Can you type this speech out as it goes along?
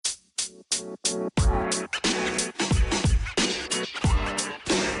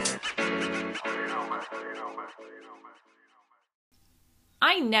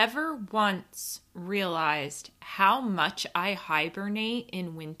I never once realized how much I hibernate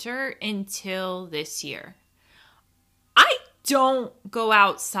in winter until this year. I don't go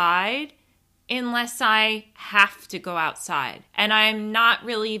outside unless I have to go outside. And I'm not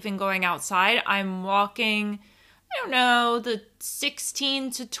really even going outside. I'm walking, I don't know, the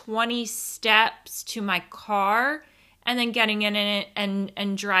 16 to 20 steps to my car and then getting in it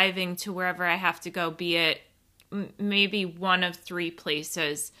and driving to wherever I have to go, be it maybe one of three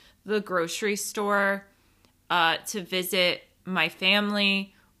places: the grocery store, to visit my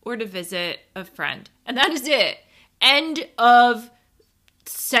family, or to visit a friend. And that is it. End of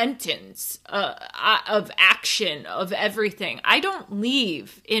sentence, of action, of everything. I don't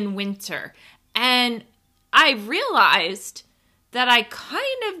leave in winter. And I realized that I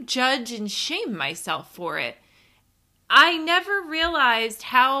kind of judge and shame myself for it. I never realized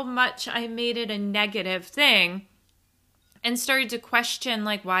how much I made it a negative thing and started to question,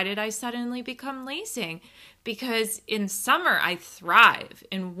 like, why did I suddenly become lazy? Because in summer, I thrive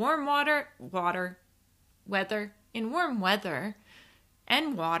in warm weather,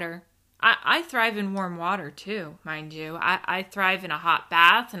 and water. I thrive in warm water too, mind you. I thrive in a hot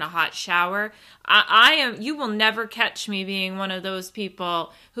bath and a hot shower. You will never catch me being one of those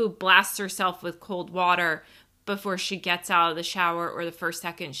people who blasts herself with cold water before she gets out of the shower or the first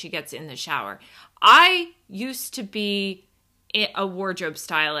second she gets in the shower. I used to be a wardrobe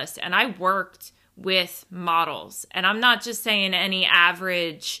stylist, and I worked with models. And I'm not just saying any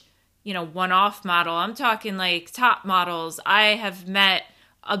average, one-off model. I'm talking like top models. I have met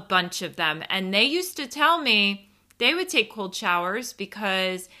a bunch of them, and they used to tell me they would take cold showers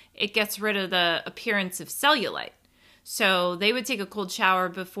because it gets rid of the appearance of cellulite. So they would take a cold shower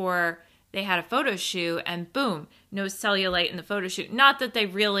before they had a photo shoot, and boom, no cellulite in the photo shoot. Not that they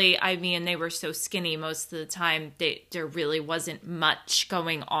really, they were so skinny most of the time, there really wasn't much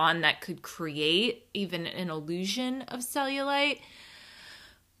going on that could create even an illusion of cellulite.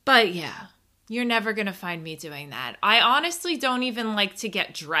 But yeah, you're never going to find me doing that. I honestly don't even like to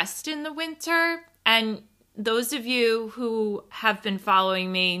get dressed in the winter. And those of you who have been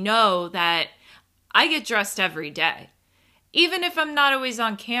following me know that I get dressed every day. Even if I'm not always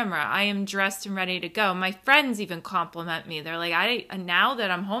on camera, I am dressed and ready to go. My friends even compliment me. They're like, now that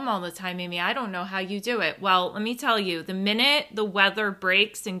I'm home all the time, Amy, I don't know how you do it. Well, let me tell you, the minute the weather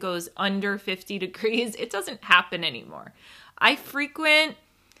breaks and goes under 50 degrees, it doesn't happen anymore. I frequent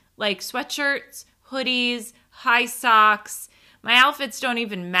like sweatshirts, hoodies, high socks. My outfits don't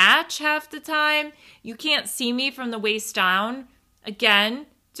even match half the time. You can't see me from the waist down. Again,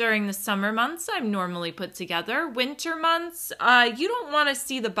 during the summer months, I'm normally put together. Winter months, you don't want to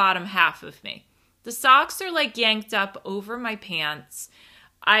see the bottom half of me. The socks are like yanked up over my pants.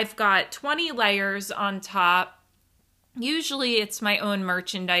 I've got 20 layers on top. Usually it's my own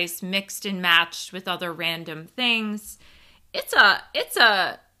merchandise mixed and matched with other random things. It's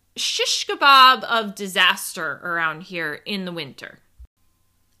a shish kebab of disaster around here in the winter.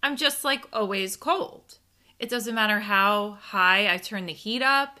 I'm just like always cold. It doesn't matter how high I turn the heat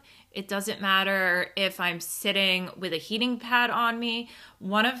up. It doesn't matter if I'm sitting with a heating pad on me.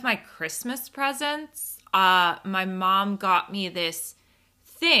 One of my Christmas presents, my mom got me this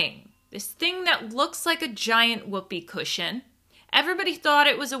thing that looks like a giant whoopee cushion. Everybody thought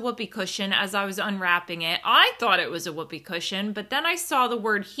it was a whoopee cushion as I was unwrapping it. I thought it was a whoopee cushion, but then I saw the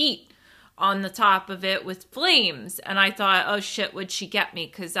word heat on the top of it with flames, and I thought, oh shit, would she get me?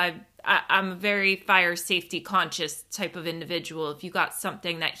 Because I'm a very fire safety conscious type of individual. If you got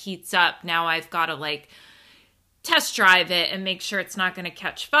something that heats up, now I've got to like test drive it and make sure it's not going to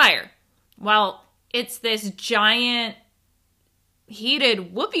catch fire. Well, it's this giant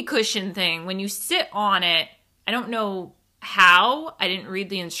heated whoopee cushion thing. When you sit on it, I don't know how, I didn't read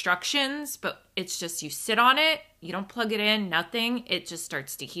the instructions, but it's just you sit on it, you don't plug it in, nothing, it just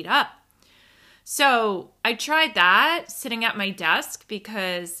starts to heat up. So I tried that sitting at my desk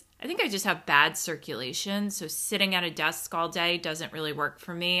because I think I just have bad circulation. So sitting at a desk all day doesn't really work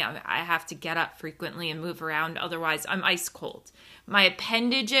for me. I have to get up frequently and move around. Otherwise, I'm ice cold. My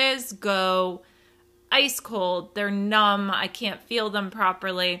appendages go ice cold. They're numb. I can't feel them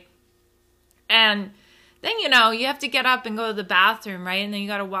properly. And then, you have to get up and go to the bathroom, right? And then you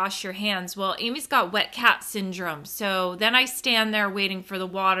got to wash your hands. Well, Amy's got wet cat syndrome. So then I stand there waiting for the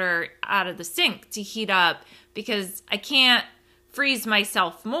water out of the sink to heat up because I can't freeze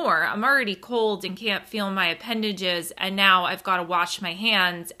myself more. I'm already cold and can't feel my appendages. And now I've got to wash my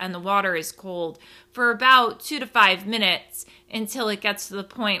hands and the water is cold for about 2 to 5 minutes until it gets to the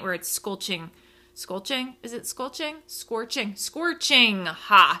point where it's scorching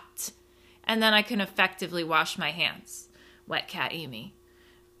hot. And then I can effectively wash my hands. Wet cat Amy.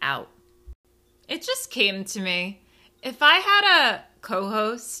 Out. It just came to me. If I had a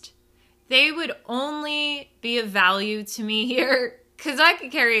co-host, they would only be of value to me here because I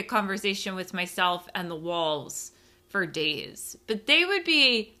could carry a conversation with myself and the walls for days. But they would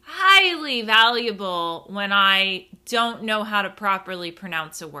be highly valuable when I don't know how to properly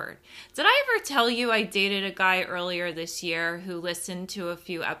pronounce a word. Did I ever tell you I dated a guy earlier this year who listened to a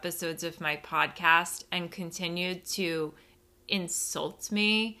few episodes of my podcast and continued to insult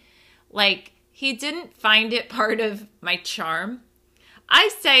me? Like, he didn't find it part of my charm. I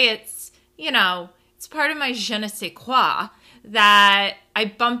say it's, it's part of my je ne sais quoi that I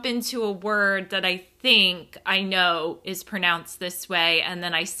bump into a word that I think I know is pronounced this way, and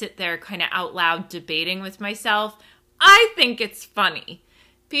then I sit there kind of out loud debating with myself. I think it's funny.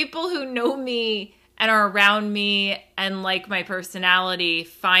 People who know me and are around me and like my personality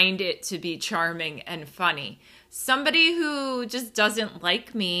find it to be charming and funny. Somebody who just doesn't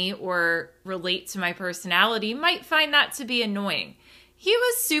like me or relate to my personality might find that to be annoying. He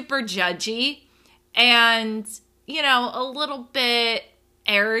was super judgy and, a little bit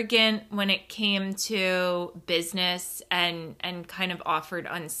arrogant when it came to business and kind of offered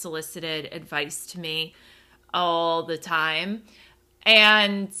unsolicited advice to me all the time.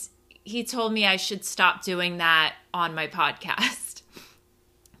 And he told me I should stop doing that on my podcast.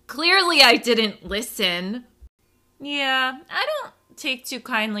 Clearly, I didn't listen. Yeah, I don't take too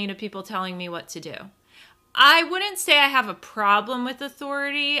kindly to people telling me what to do. I wouldn't say I have a problem with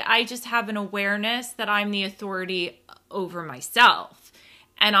authority. I just have an awareness that I'm the authority over myself.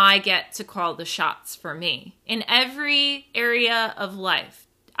 And I get to call the shots for me. In every area of life,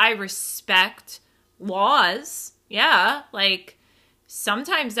 I respect laws. Yeah, like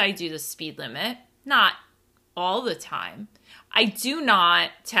sometimes I do the speed limit. Not all the time. I do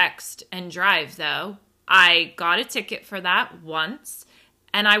not text and drive, though. I got a ticket for that once.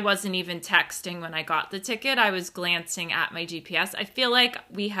 And I wasn't even texting when I got the ticket. I was glancing at my GPS. I feel like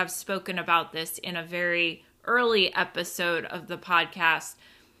we have spoken about this in a very early episode of the podcast.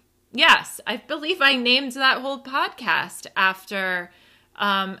 Yes, I believe I named that whole podcast after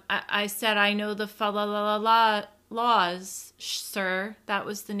I said, I know the fa-la-la-la-la laws, sir. That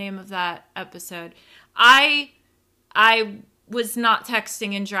was the name of that episode. I was not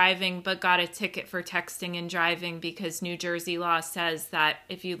texting and driving, but got a ticket for texting and driving because New Jersey law says that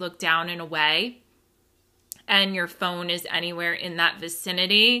if you look down and away and your phone is anywhere in that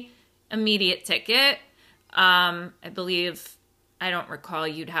vicinity, immediate ticket. I believe, I don't recall,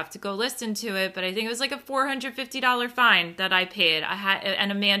 you'd have to go listen to it, but I think it was like a $450 fine that I paid. I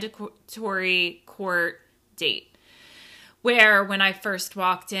had a mandatory court date. Where when I first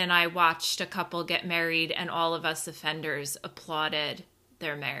walked in, I watched a couple get married and all of us offenders applauded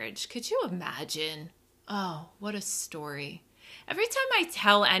their marriage. Could you imagine? Oh, what a story. Every time I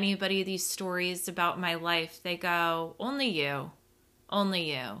tell anybody these stories about my life, they go, only you,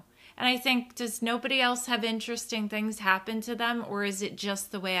 only you. And I think, does nobody else have interesting things happen to them? Or is it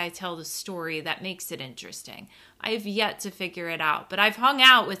just the way I tell the story that makes it interesting? I have yet to figure it out. But I've hung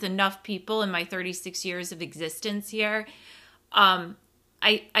out with enough people in my 36 years of existence here. I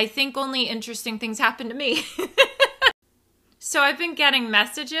think only interesting things happen to me. So I've been getting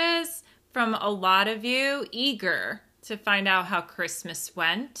messages from a lot of you eager to find out how Christmas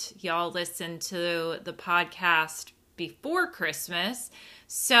went. Y'all listened to the podcast before Christmas.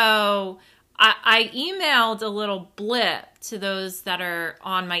 So I emailed a little blip to those that are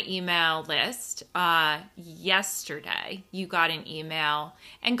on my email list yesterday. You got an email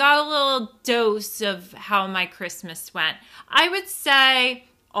and got a little dose of how my Christmas went. I would say,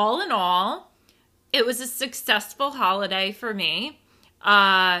 all in all, it was a successful holiday for me.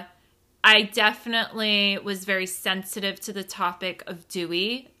 I definitely was very sensitive to the topic of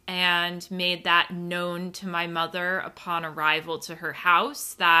Dewey and made that known to my mother upon arrival to her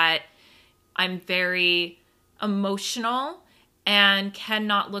house, that I'm very emotional and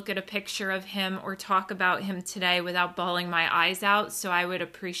cannot look at a picture of him or talk about him today without bawling my eyes out. So I would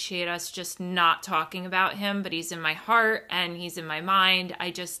appreciate us just not talking about him, but he's in my heart and he's in my mind. I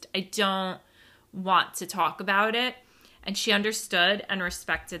don't want to talk about it. And she understood and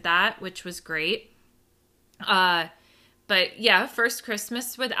respected that, which was great. But yeah, first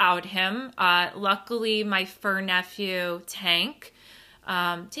Christmas without him. Luckily, my fur nephew, Tanky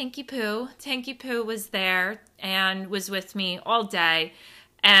Poo was there and was with me all day.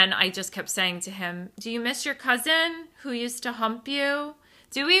 And I just kept saying to him, do you miss your cousin who used to hump you?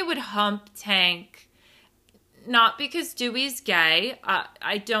 Dewey would hump Tank not because Dewey's gay.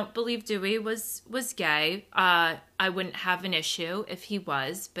 I don't believe Dewey was gay. I wouldn't have an issue if he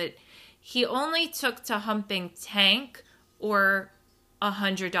was, but he only took to humping Tank or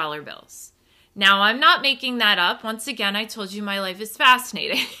 $100 bills. Now, I'm not making that up. Once again, I told you my life is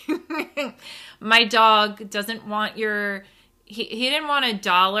fascinating. My dog doesn't want your... He didn't want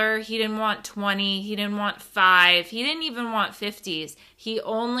 $1. He didn't want 20. He didn't want 5. He didn't even want 50s. He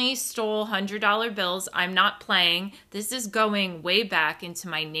only stole $100 bills. I'm not playing. This is going way back into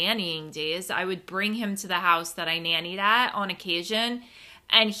my nannying days. I would bring him to the house that I nannied at on occasion.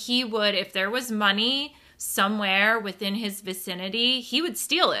 And he would, if there was money somewhere within his vicinity, he would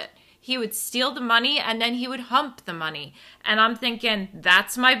steal it. He would steal the money and then he would hump the money. And I'm thinking,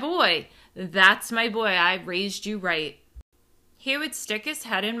 that's my boy. That's my boy. I raised you right. He would stick his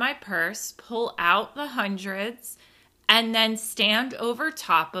head in my purse, pull out the hundreds, and then stand over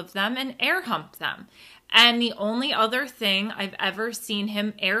top of them and air hump them. And the only other thing I've ever seen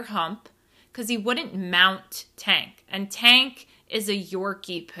him air hump, because he wouldn't mount Tank. And Tank is a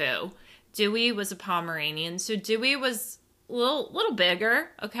Yorkie poo. Dewey was a Pomeranian. So Dewey was a little bigger,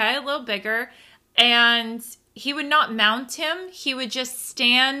 okay? A little bigger. And he would not mount him. He would just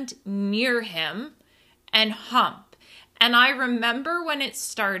stand near him and hump. And I remember when it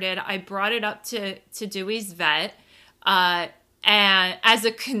started, I brought it up to Dewey's vet and as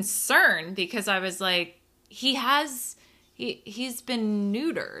a concern, because I was like, he's been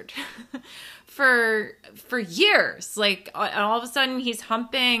neutered for years. Like, all of a sudden he's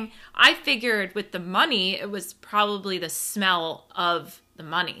humping. I figured with the money, it was probably the smell of the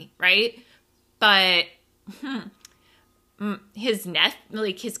money, right? But his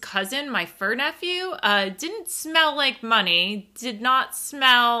cousin, my fur nephew, didn't smell like money, did not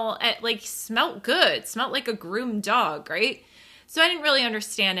smell, smelled good, smelled like a groomed dog, right? So I didn't really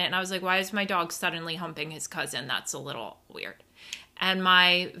understand it, and I was like, why is my dog suddenly humping his cousin? That's a little weird. And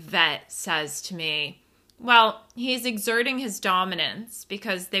my vet says to me, well, he's exerting his dominance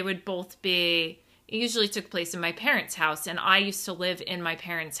because they would both be, it usually took place in my parents' house, and I used to live in my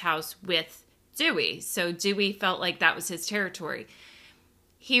parents' house with Dewey. So Dewey felt like that was his territory.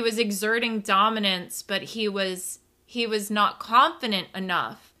 He was exerting dominance, but he was not confident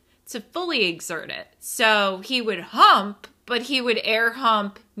enough to fully exert it. So he would hump, but he would air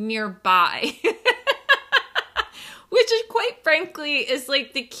hump nearby. Which is, quite frankly, is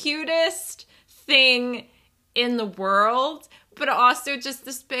like the cutest thing in the world. But also just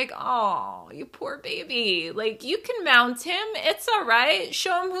this big, oh, you poor baby. Like, you can mount him. It's all right.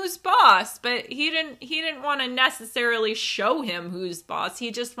 Show him who's boss. But he didn't want to necessarily show him who's boss.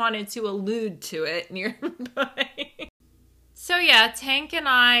 He just wanted to allude to it nearby. So yeah, Tank and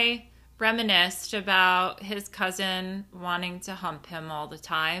I reminisced about his cousin wanting to hump him all the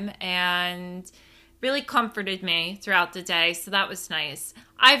time and really comforted me throughout the day. So that was nice.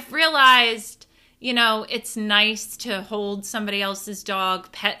 I've realized, you know, it's nice to hold somebody else's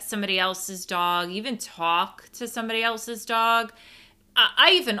dog, pet somebody else's dog, even talk to somebody else's dog.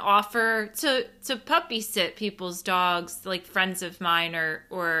 I even offer to puppy sit people's dogs, like friends of mine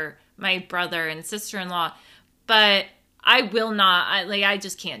or my brother and sister-in-law. But I will not. I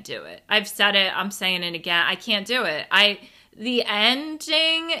just can't do it. I've said it. I'm saying it again. I can't do it. The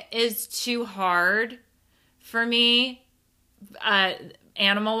ending is too hard for me.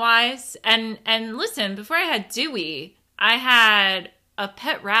 Animal-wise. And listen, before I had Dewey, I had a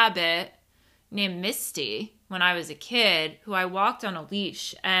pet rabbit named Misty when I was a kid who I walked on a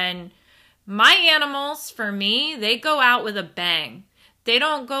leash. And my animals, for me, they go out with a bang. They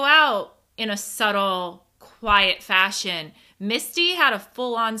don't go out in a subtle, quiet fashion. Misty had a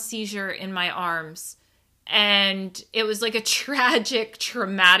full-on seizure in my arms. And it was like a tragic,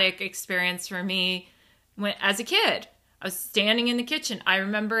 traumatic experience for me as a kid. I was standing in the kitchen. I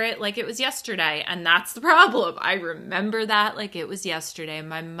remember it like it was yesterday, and that's the problem. I remember that like it was yesterday.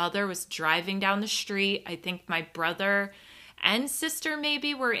 My mother was driving down the street. I think my brother and sister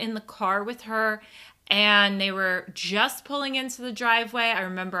maybe were in the car with her, and they were just pulling into the driveway. I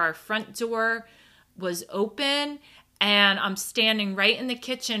remember our front door was open, and I'm standing right in the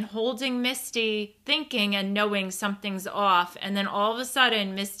kitchen holding Misty, thinking and knowing something's off. And then all of a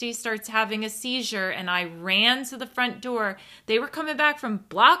sudden, Misty starts having a seizure, and I ran to the front door. They were coming back from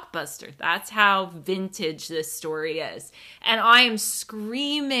Blockbuster. That's how vintage this story is. And I am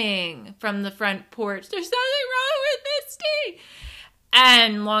screaming from the front porch, there's something wrong with Misty!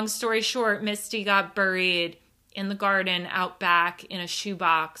 And long story short, Misty got buried in the garden out back in a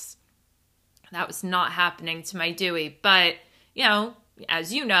shoebox. That was not happening to my Dewey. But, you know,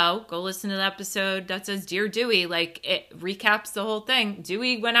 as you know, go listen to the episode that says Dear Dewey. Like, it recaps the whole thing.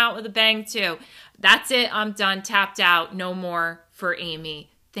 Dewey went out with a bang too. That's it. I'm done. Tapped out. No more for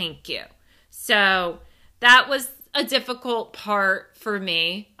Amy. Thank you. So that was a difficult part for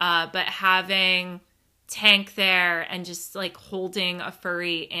me. But having Tank there and just like holding a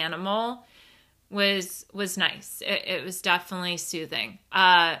furry animal was nice. It was definitely soothing.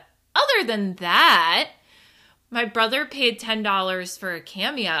 Other than that, my brother paid $10 for a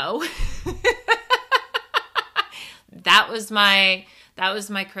cameo. That was my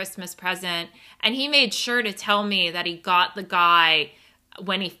Christmas present. And he made sure to tell me that he got the guy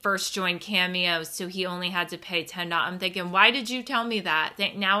when he first joined Cameo, so he only had to pay $10. I'm thinking, why did you tell me that?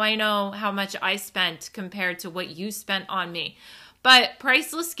 Now I know how much I spent compared to what you spent on me. But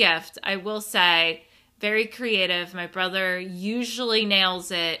priceless gift, I will say. Very creative. My brother usually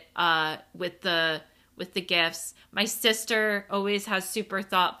nails it with the gifts. My sister always has super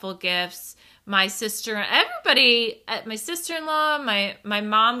thoughtful gifts. My sister-in-law, my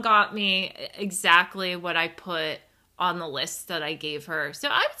mom got me exactly what I put on the list that I gave her. So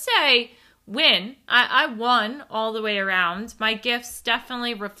I would say win. I won all the way around. My gifts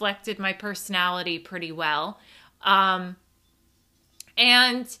definitely reflected my personality pretty well. And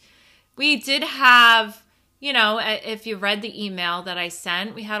we did have, if you read the email that I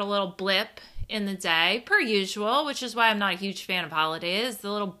sent, we had a little blip in the day, per usual, which is why I'm not a huge fan of holidays.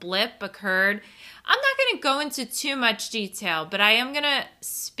 The little blip occurred. I'm not going to go into too much detail, but I am going to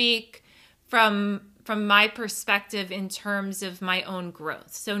speak from my perspective in terms of my own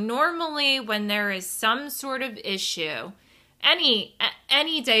growth. So normally when there is some sort of issue, any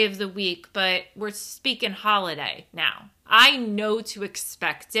day of the week, but we're speaking holiday now, I know to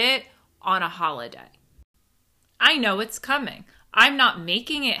expect it on a holiday. I know it's coming. I'm not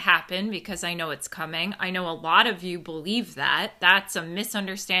making it happen because I know it's coming. I know a lot of you believe that. That's a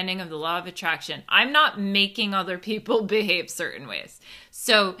misunderstanding of the law of attraction. I'm not making other people behave certain ways.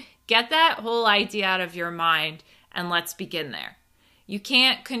 So get that whole idea out of your mind and let's begin there. You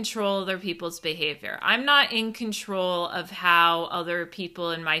can't control other people's behavior. I'm not in control of how other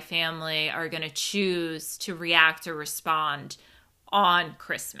people in my family are going to choose to react or respond on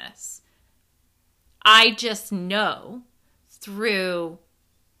Christmas. I just know through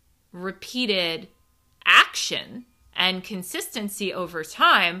repeated action and consistency over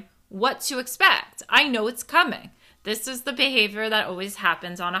time what to expect. I know it's coming. This is the behavior that always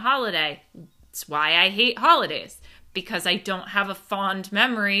happens on a holiday. It's why I hate holidays, because I don't have a fond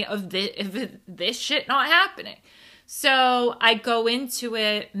memory of this shit not happening. So I go into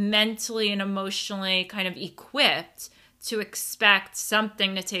it mentally and emotionally kind of equipped to expect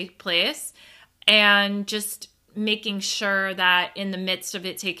something to take place, and just making sure that in the midst of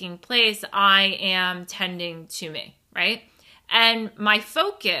it taking place, I am tending to me, right? And my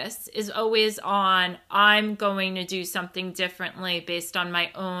focus is always on, I'm going to do something differently based on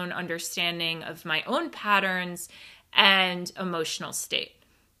my own understanding of my own patterns and emotional state.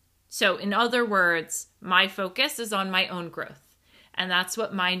 So in other words, my focus is on my own growth. And that's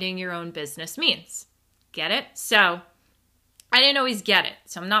what minding your own business means. Get it? So I didn't always get it.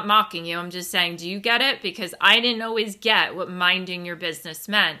 So I'm not mocking you. I'm just saying, do you get it? Because I didn't always get what minding your business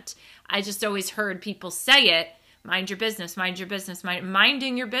meant. I just always heard people say it. Mind your business, mind your business.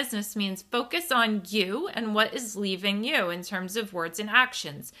 Minding your business means focus on you and what is leaving you in terms of words and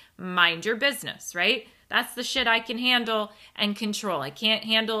actions. Mind your business, right? That's the shit I can handle and control. I can't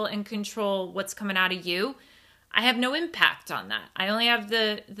handle and control what's coming out of you. I have no impact on that. I only have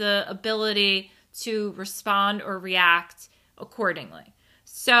the ability to respond or react accordingly.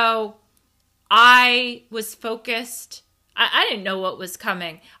 So I was focused. I didn't know what was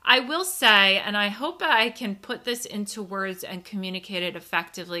coming. I will say, and I hope I can put this into words and communicate it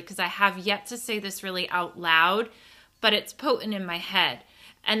effectively, because I have yet to say this really out loud, but it's potent in my head.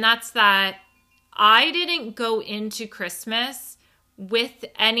 And that's that I didn't go into Christmas with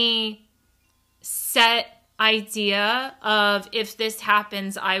any set idea of, if this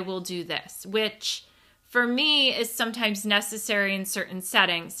happens, I will do this, which for me is sometimes necessary in certain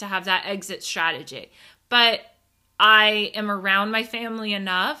settings to have that exit strategy. But I am around my family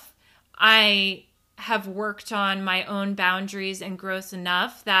enough. I have worked on my own boundaries and growth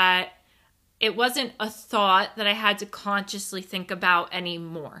enough that it wasn't a thought that I had to consciously think about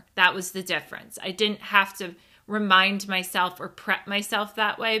anymore. That was the difference. I didn't have to remind myself or prep myself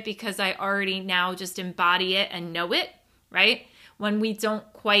that way, because I already now just embody it and know it, right? When we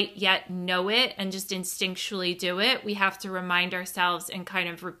don't quite yet know it and just instinctually do it, we have to remind ourselves and kind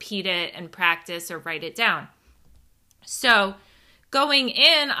of repeat it and practice or write it down. So going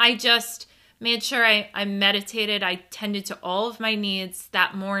in, I just made sure I meditated. I tended to all of my needs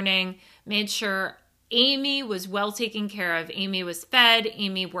that morning, made sure Amy was well taken care of. Amy was fed,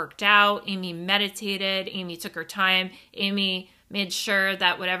 Amy worked out, Amy meditated, Amy took her time, Amy made sure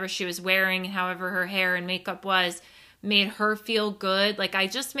that whatever she was wearing, however her hair and makeup was, made her feel good. Like, I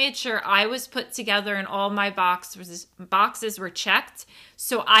just made sure I was put together and all my boxes were checked.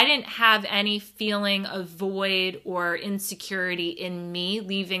 So I didn't have any feeling of void or insecurity in me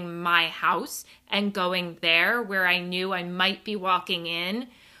leaving my house and going there where I knew I might be walking in,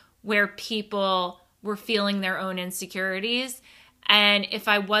 where people were feeling their own insecurities. And if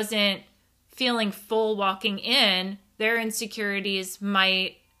I wasn't feeling full walking in, their insecurities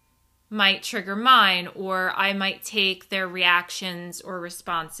might trigger mine, or I might take their reactions or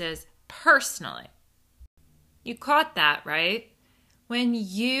responses personally. You caught that, right? When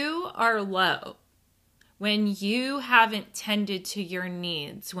you are low, when you haven't tended to your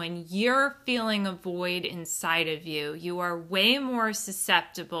needs, when you're feeling a void inside of you, you are way more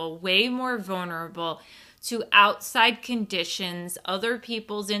susceptible, way more vulnerable to outside conditions, other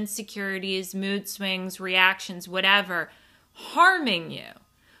people's insecurities, mood swings, reactions, whatever, harming you,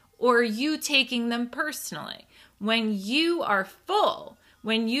 or you taking them personally. When you are full,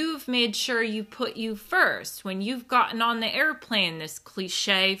 when you've made sure you put you first, when you've gotten on the airplane, this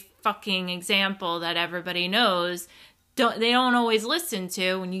cliche fucking example that everybody knows, they don't always listen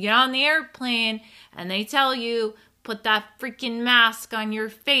to. When you get on the airplane and they tell you, put that freaking mask on your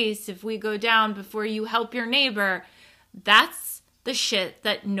face if we go down before you help your neighbor, that's the shit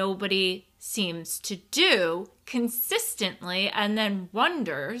that nobody seems to do consistently, and then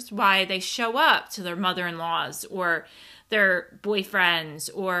wonders why they show up to their mother-in-laws or their boyfriends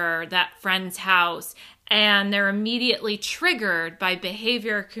or that friend's house, and they're immediately triggered by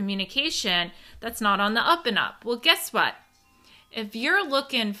behavior or communication that's not on the up and up. Well, guess what? If you're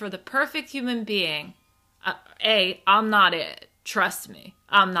looking for the perfect human being, I'm not it. Trust me,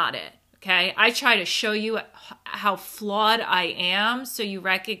 I'm not it. Okay? I try to show you how flawed I am so you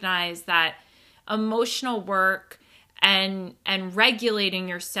recognize that emotional work and regulating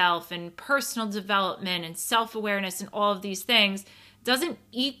yourself and personal development and self-awareness and all of these things doesn't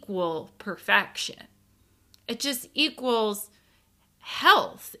equal perfection. It just equals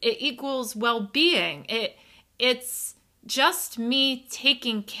health. It equals well-being. It's just me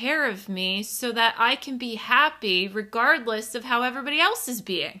taking care of me so that I can be happy regardless of how everybody else is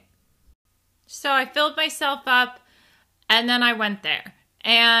being. So I filled myself up and then I went there.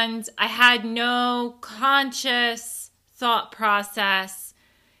 And I had no conscious thought process.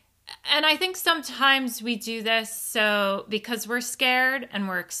 And I think sometimes we do this so because we're scared and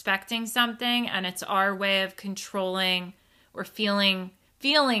we're expecting something, and it's our way of controlling or feeling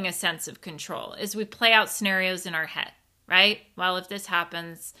a sense of control, is we play out scenarios in our head, right? Well, if this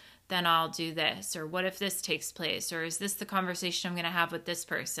happens, then I'll do this. Or what if this takes place? Or is this the conversation I'm going to have with this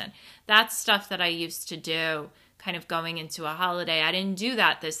person? That's stuff that I used to do kind of going into a holiday. I didn't do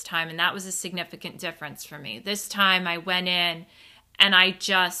that this time, and that was a significant difference for me. This time I went in and I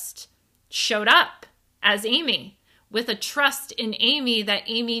just showed up as Amy with a trust in Amy that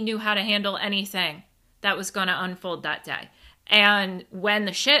Amy knew how to handle anything that was going to unfold that day. And when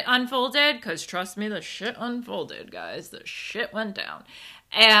the shit unfolded, because trust me, the shit unfolded, guys, the shit went down.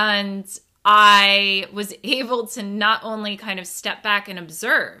 And I was able to not only kind of step back and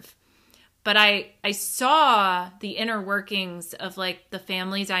observe, but I saw the inner workings of like the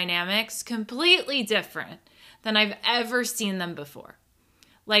family dynamics completely different than I've ever seen them before.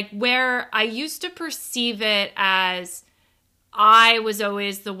 Like where I used to perceive it as I was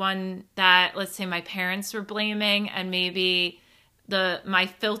always the one that, let's say, my parents were blaming, and maybe my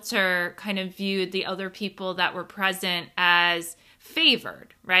filter kind of viewed the other people that were present as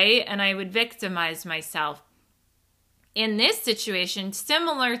favored, right? And I would victimize myself. In this situation,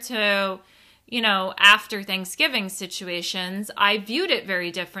 similar to, after Thanksgiving situations, I viewed it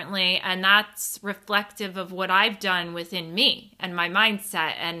very differently, and that's reflective of what I've done within me and my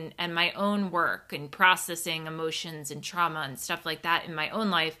mindset and my own work and processing emotions and trauma and stuff like that in my own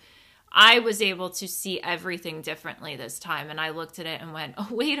life. I was able to see everything differently this time, and I looked at it and went, oh,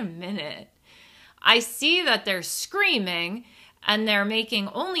 wait a minute. I see that they're screaming and they're making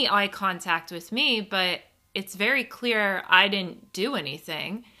only eye contact with me, but it's very clear I didn't do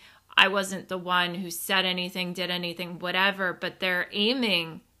anything. I wasn't the one who said anything, did anything, whatever, but they're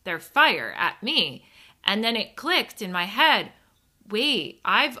aiming their fire at me. And then it clicked in my head, wait,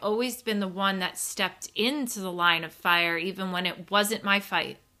 I've always been the one that stepped into the line of fire even when it wasn't my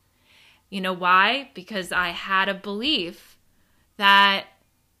fight. You know why? Because I had a belief that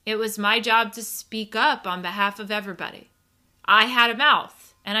it was my job to speak up on behalf of everybody. I had a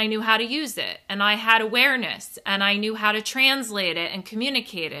mouth. and I knew how to use it, and I had awareness, and I knew how to translate it and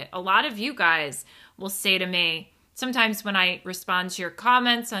communicate it. A lot of you guys will say to me, sometimes when I respond to your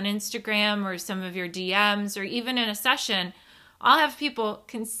comments on Instagram or some of your DMs or even in a session, I'll have people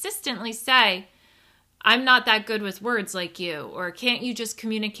consistently say, I'm not that good with words like you, or can't you just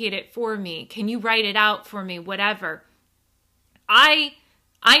communicate it for me? Can you write it out for me? Whatever. I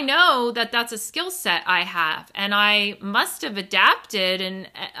know that that's a skill set I have, and I must have adapted in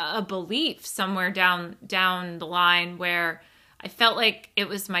a belief somewhere down the line where I felt like it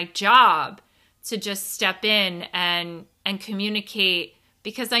was my job to just step in and communicate,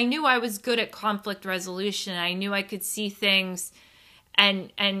 because I knew I was good at conflict resolution. I knew I could see things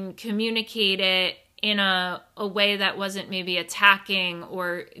and communicate it in a way that wasn't maybe attacking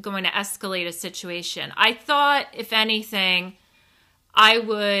or going to escalate a situation. I thought, if anything, I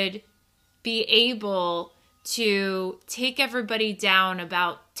would be able to take everybody down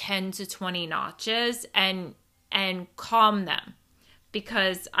about 10 to 20 notches and calm them,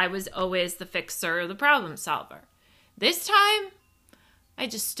 because I was always the fixer, the problem solver. This time, I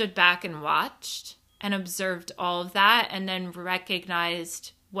just stood back and watched and observed all of that, and then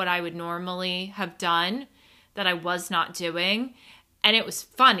recognized what I would normally have done that I was not doing. And it was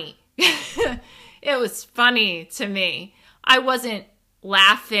funny. It was funny to me. I wasn't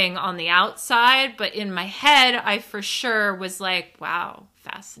laughing on the outside, but in my head, I for sure was like, wow,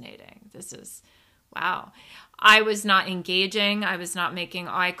 fascinating. This is, wow. I was not engaging. I was not making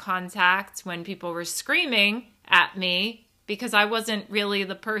eye contact when people were screaming at me, because I wasn't really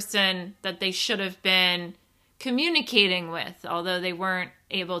the person that they should have been communicating with, although they weren't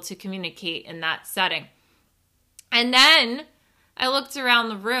able to communicate in that setting. And then I looked around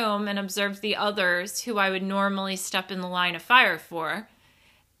the room and observed the others who I would normally step in the line of fire for.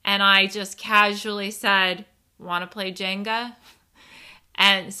 And I just casually said, want to play Jenga?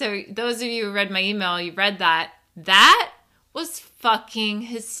 And so those of you who read my email, you read that. That was fucking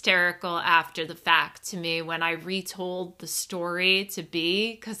hysterical after the fact to me when I retold the story to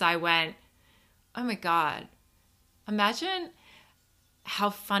B, because I went, oh my God, imagine how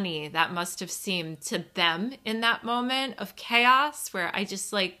funny that must have seemed to them in that moment of chaos, where I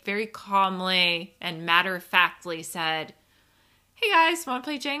just like very calmly and matter-of-factly said, hey guys, want to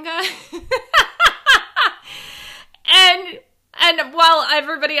play Jenga? And while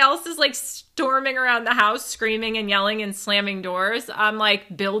everybody else is like storming around the house, screaming and yelling and slamming doors, I'm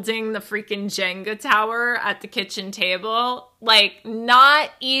like building the freaking Jenga tower at the kitchen table, like not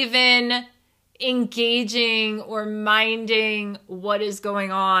even engaging or minding what is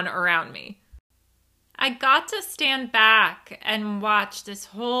going on around me. I got to stand back and watch this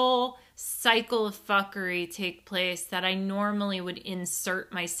whole cycle of fuckery take place that I normally would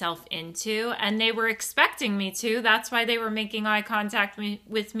insert myself into, and they were expecting me to. That's why they were making eye contact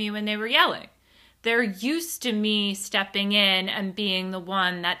with me when they were yelling. They're used to me stepping in and being the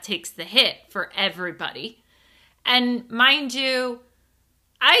one that takes the hit for everybody. And mind you,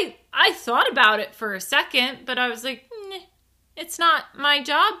 I thought about it for a second, but I was like, it's not my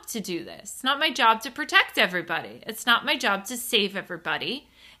job to do this. It's not my job to protect everybody. It's not my job to save everybody.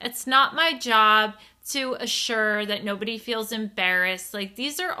 It's not my job to assure that nobody feels embarrassed. Like,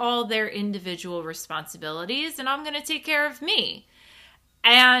 these are all their individual responsibilities, and I'm going to take care of me.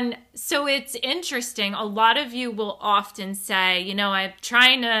 And so it's interesting. A lot of you will often say, you know, I'm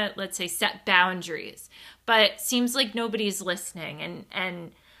trying to, let's say, set boundaries, but it seems like nobody's listening.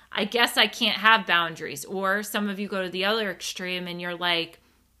 And I guess I can't have boundaries. Or some of you go to the other extreme and you're like,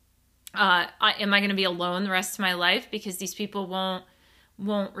 am I going to be alone the rest of my life because these people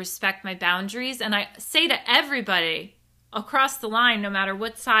won't respect my boundaries? And I say to everybody across the line, no matter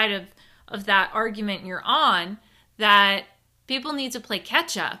what side of that argument you're on, that people need to play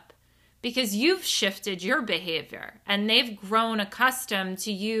catch up, because you've shifted your behavior and they've grown accustomed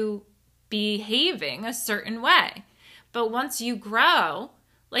to you behaving a certain way. But once you grow,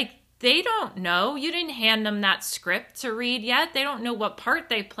 like, they don't know. You didn't hand them that script to read yet. They don't know what part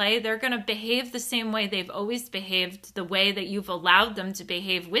they play. They're going to behave the same way they've always behaved, the way that you've allowed them to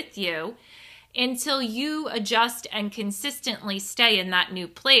behave with you, until you adjust and consistently stay in that new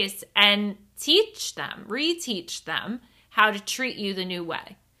place and teach them, reteach them how to treat you the new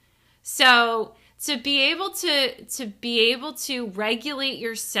way. So to be able to regulate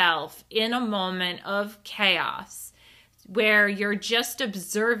yourself in a moment of chaos, where you're just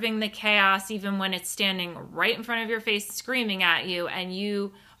observing the chaos even when it's standing right in front of your face screaming at you, and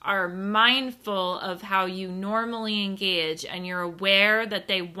you are mindful of how you normally engage, and you're aware that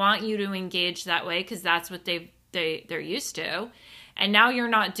they want you to engage that way because that's what they're used to, and now you're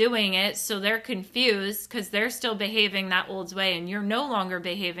not doing it, so they're confused because they're still behaving that old way and you're no longer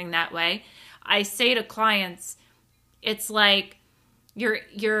behaving that way. I say to clients, it's like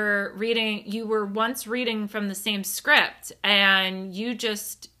you're reading, you were once reading from the same script and you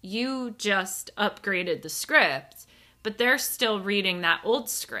just upgraded the script, but they're still reading that old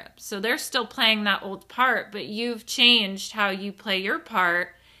script. So they're still playing that old part, but you've changed how you play your part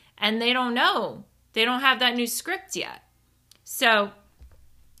and they don't know. They don't have that new script yet. So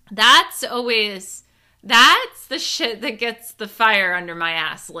that's the shit that gets the fire under my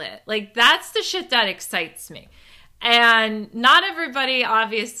ass lit. Like, that's the shit that excites me. And not everybody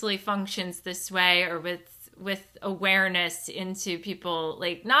obviously functions this way or with awareness into people.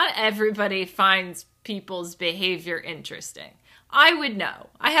 Like, not everybody finds people's behavior interesting. I would know.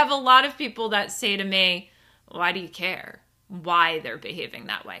 I have a lot of people that say to me, why do you care why they're behaving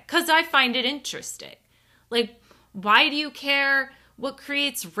that way? Because I find it interesting. Like, why do you care what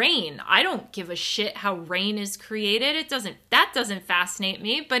creates rain? I don't give a shit how rain is created. That doesn't fascinate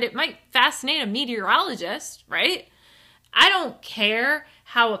me, but it might fascinate a meteorologist, right? I don't care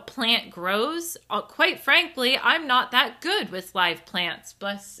how a plant grows. Quite frankly, I'm not that good with live plants.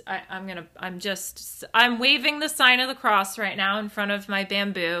 I'm waving the sign of the cross right now in front of my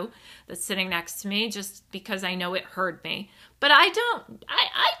bamboo that's sitting next to me just because I know it heard me. But I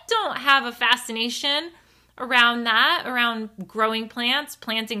don't have a fascination around that, around growing plants,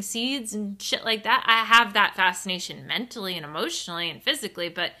 planting seeds and shit like that. I have that fascination mentally and emotionally and physically,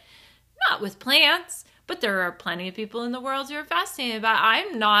 but not with plants. But there are plenty of people in the world who are fascinated about it.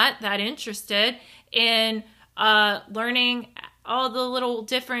 I'm not that interested in learning all the little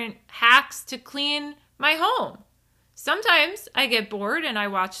different hacks to clean my home. Sometimes I get bored and I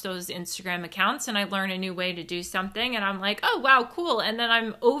watch those Instagram accounts and I learn a new way to do something and I'm like, oh, wow, cool. And then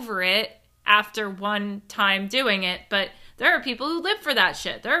I'm over it after one time doing it. But there are people who live for that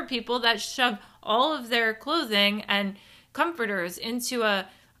shit. There are people that shove all of their clothing and comforters into a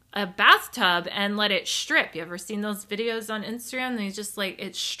bathtub and let it strip. You ever seen those videos on Instagram? They just like,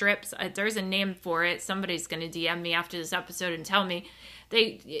 it strips. There's a name for it. Somebody's going to DM me after this episode and tell me.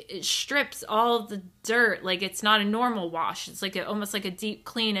 It strips all the dirt. Like, it's not a normal wash. It's like almost like a deep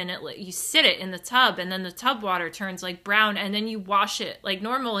clean, and you sit it in the tub and then the tub water turns like brown and then you wash it like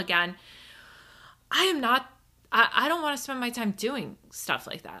normal again. I don't want to spend my time doing stuff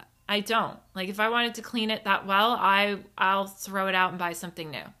like that. I don't. Like, if I wanted to clean it that well, I'll throw it out and buy something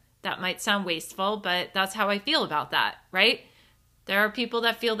new. That might sound wasteful, but that's how I feel about that, right? There are people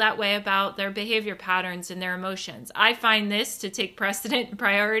that feel that way about their behavior patterns and their emotions. I find this to take precedent and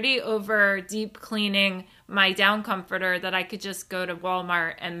priority over deep cleaning my down comforter that I could just go to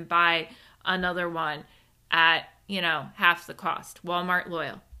Walmart and buy another one at, half the cost. Walmart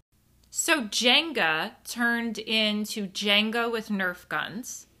loyal. So Jenga turned into Jenga with Nerf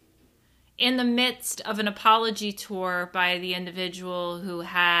guns in the midst of an apology tour by the individual who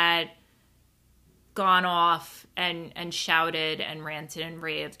had gone off and shouted and ranted and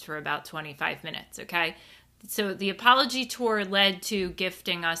raved for about 25 minutes, okay? So the apology tour led to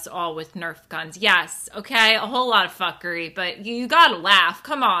gifting us all with Nerf guns. Yes, okay, a whole lot of fuckery, but you gotta laugh.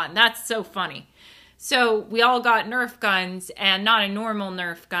 Come on, that's so funny. So we all got Nerf guns, and not a normal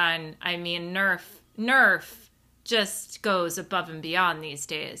Nerf gun. I mean, Nerf just goes above and beyond these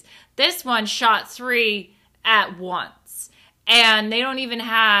days. This one shot 3 at once. And they don't even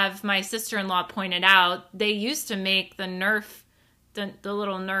have, my sister-in-law pointed out, they used to make the Nerf, the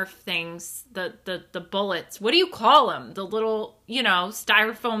little Nerf things, the bullets. What do you call them? The little,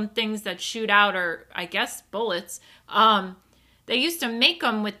 styrofoam things that shoot out, or I guess bullets. They used to make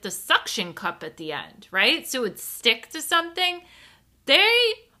them with the suction cup at the end, right? So it would stick to something. They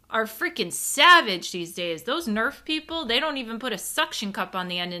are freaking savage these days. Those Nerf people, they don't even put a suction cup on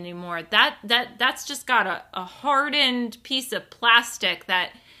the end anymore. That's just got a hardened piece of plastic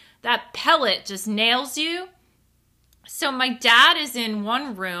that pellet just nails you. So my dad is in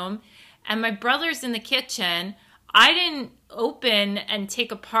one room and my brother's in the kitchen. I didn't open and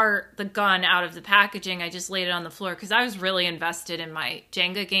take apart the gun out of the packaging. I just laid it on the floor because I was really invested in my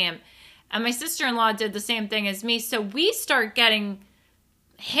Jenga game. And my sister-in-law did the same thing as me. So we start getting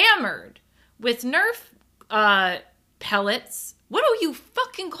hammered with Nerf pellets. What do you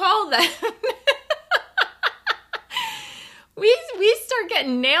fucking call them? We start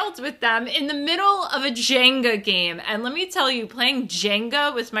getting nailed with them in the middle of a Jenga game. And let me tell you, playing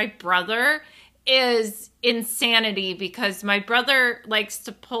Jenga with my brother is insanity because my brother likes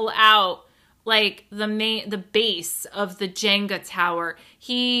to pull out like the base of the Jenga tower.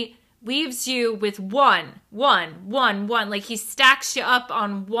 He leaves you with one. Like he stacks you up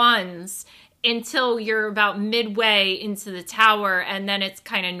on ones until you're about midway into the tower, and then it's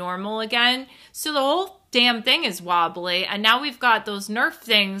kind of normal again. So the whole damn thing is wobbly, and now we've got those Nerf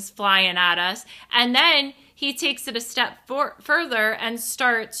things flying at us, and then he takes it a step further and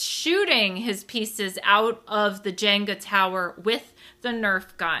starts shooting his pieces out of the Jenga tower with the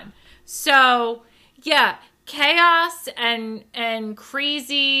Nerf gun. So, yeah, chaos and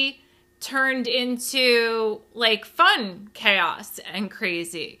crazy turned into, like, fun chaos and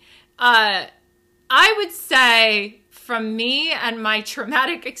crazy. I would say, from me and my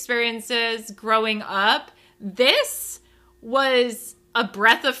traumatic experiences growing up, this was a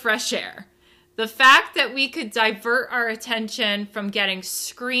breath of fresh air. The fact that we could divert our attention from getting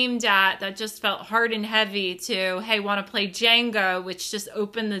screamed at, that just felt hard and heavy, to, hey, want to play Jenga, which just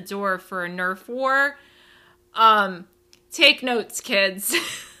opened the door for a Nerf war. Take notes, kids.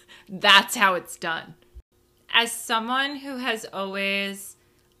 That's how it's done. As someone who has always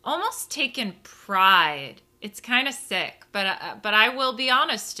almost taken pride, it's kind of sick, but I will be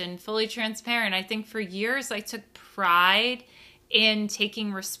honest and fully transparent. I think for years I took pride in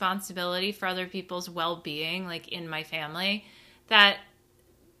taking responsibility for other people's well-being, like in my family. That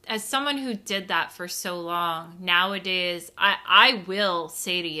as someone who did that for so long, nowadays I will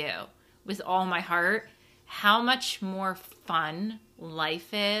say to you with all my heart how much more fun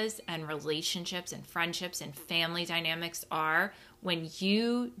life is, and relationships and friendships and family dynamics are when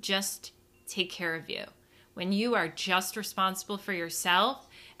you just take care of you. When you are just responsible for yourself,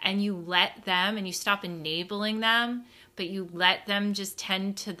 and you let them, and you stop enabling them, but you let them just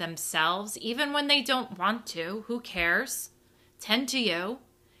tend to themselves, even when they don't want to. Who cares? Tend to you.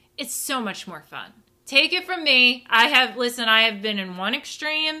 It's so much more fun. Take it from me. I have been in one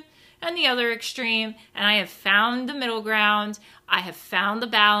extreme and the other extreme, and I have found the middle ground. I have found the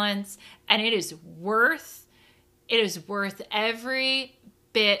balance, and it is worth every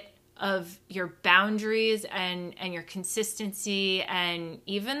bit of your boundaries and your consistency, and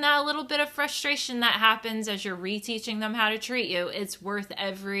even that little bit of frustration that happens as you're reteaching them how to treat you. It's worth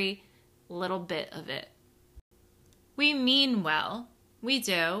every little bit of it. We mean well. We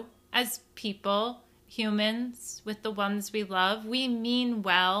do. As people, humans, with the ones we love, we mean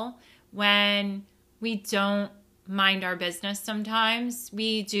well when we don't mind our business sometimes.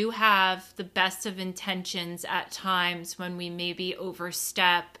 We do have the best of intentions at times when we maybe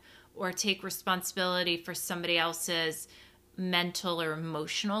overstep or take responsibility for somebody else's mental or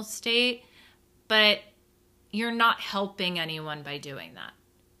emotional state, but you're not helping anyone by doing that,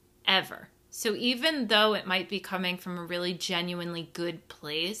 ever. So even though it might be coming from a really genuinely good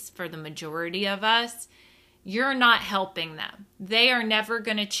place for the majority of us, you're not helping them. They are never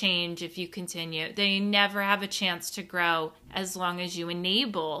going to change if you continue. They never have a chance to grow as long as you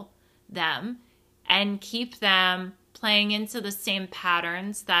enable them and keep them playing into the same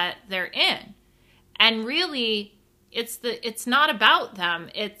patterns that they're in. And really, it's not about them.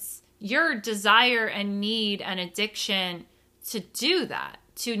 It's your desire and need and addiction to do that,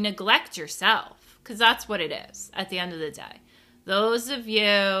 to neglect yourself, because that's what it is at the end of the day. Those of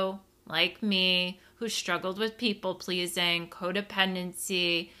you like me who struggled with people pleasing,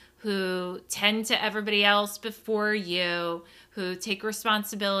 codependency, who tend to everybody else before you, who take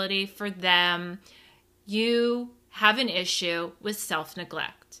responsibility for them, you have an issue with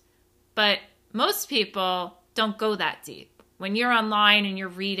self-neglect. But most people don't go that deep. When you're online and you're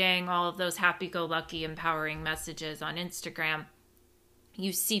reading all of those happy-go-lucky, empowering messages on Instagram,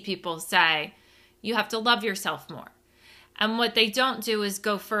 you see people say, you have to love yourself more. And what they don't do is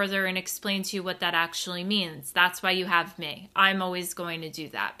go further and explain to you what that actually means. That's why you have me. I'm always going to do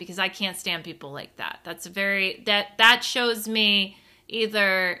that because I can't stand people like that. That shows me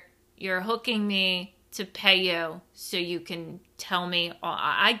either you're hooking me to pay you so you can tell me,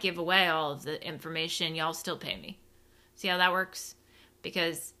 I give away all of the information, y'all still pay me. See how that works?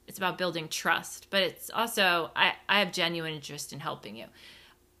 Because it's about building trust, but it's also, I have genuine interest in helping you.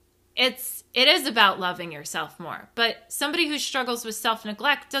 It is about loving yourself more, but somebody who struggles with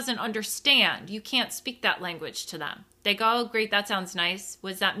self-neglect doesn't understand. You can't speak that language to them. They go, oh, great, that sounds nice.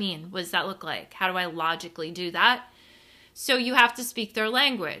 What does that mean? What does that look like? How do I logically do that? So you have to speak their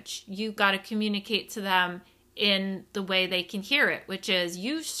language. You got to communicate to them in the way they can hear it, which is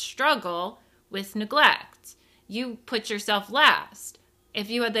you struggle with neglect. You put yourself last. If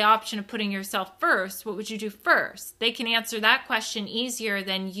you had the option of putting yourself first, what would you do first? They can answer that question easier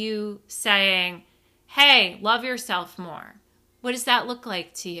than you saying, hey, love yourself more. What does that look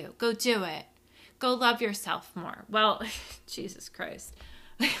like to you? Go do it. Go love yourself more. Well, Jesus Christ.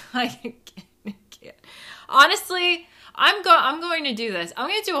 I can't. Honestly, I'm going to do this. I'm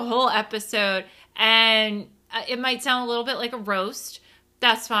going to do a whole episode, and it might sound a little bit like a roast,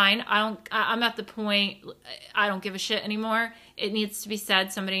 That's fine. I'm at the point, I don't give a shit anymore. It needs to be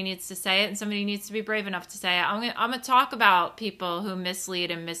said. Somebody needs to say it, and somebody needs to be brave enough to say it. I'm gonna talk about people who mislead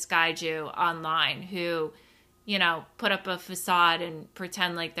and misguide you online, who, put up a facade and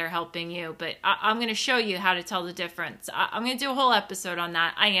pretend like they're helping you. But I'm going to show you how to tell the difference. I'm going to do a whole episode on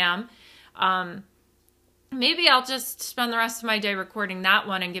that. I am. Maybe I'll just spend the rest of my day recording that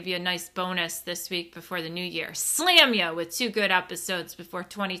one and give you a nice bonus this week before the new year. Slam you with 2 good episodes before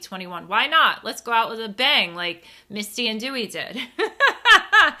 2021. Why not? Let's go out with a bang like Misty and Dewey did.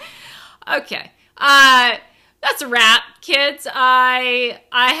 Okay. That's a wrap, kids. I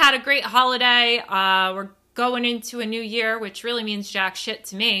had a great holiday. We're going into a new year, which really means jack shit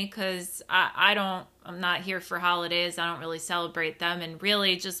to me because I'm not here for holidays. I don't really celebrate them. And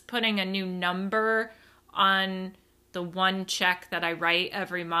really just putting a new number on the one check that I write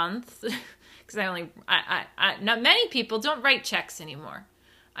every month, because not many people don't write checks anymore.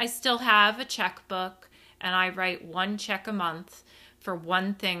 I still have a checkbook, and I write 1 check a month for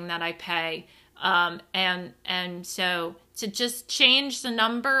one thing that I pay. And so to just change the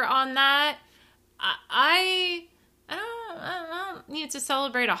number on that, I don't need to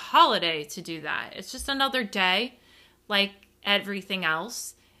celebrate a holiday to do that. It's just another day, like everything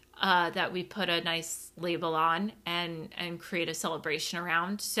else. That we put a nice label on and create a celebration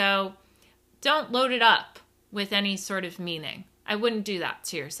around. So don't load it up with any sort of meaning. I wouldn't do that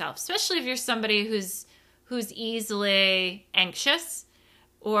to yourself, especially if you're somebody who's easily anxious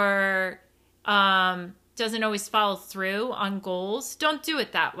or doesn't always follow through on goals. Don't do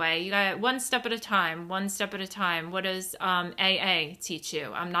it that way. You got one step at a time, one step at a time. What does AA teach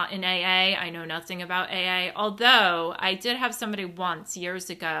you? I'm not in AA. I know nothing about AA. Although I did have somebody once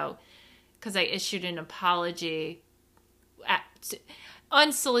years ago, because I issued an apology,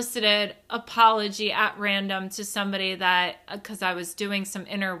 unsolicited apology at random to somebody that, because I was doing some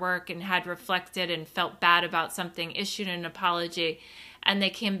inner work and had reflected and felt bad about something, issued an apology. And they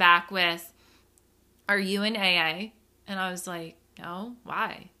came back with, "Are you in AA?" And I was like, "No,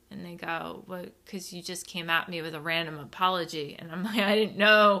 why?" And they go, "Well, because you just came at me with a random apology." And I'm like, I didn't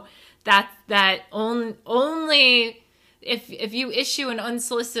know that only if you issue an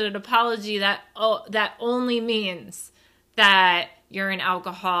unsolicited apology, that only means that you're an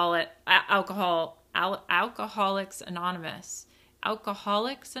Alcoholics Anonymous.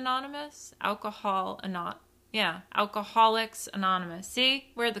 Alcoholics Anonymous. See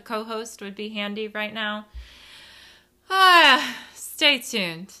where the co-host would be handy right now? Stay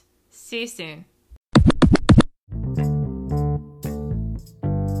tuned. See you soon.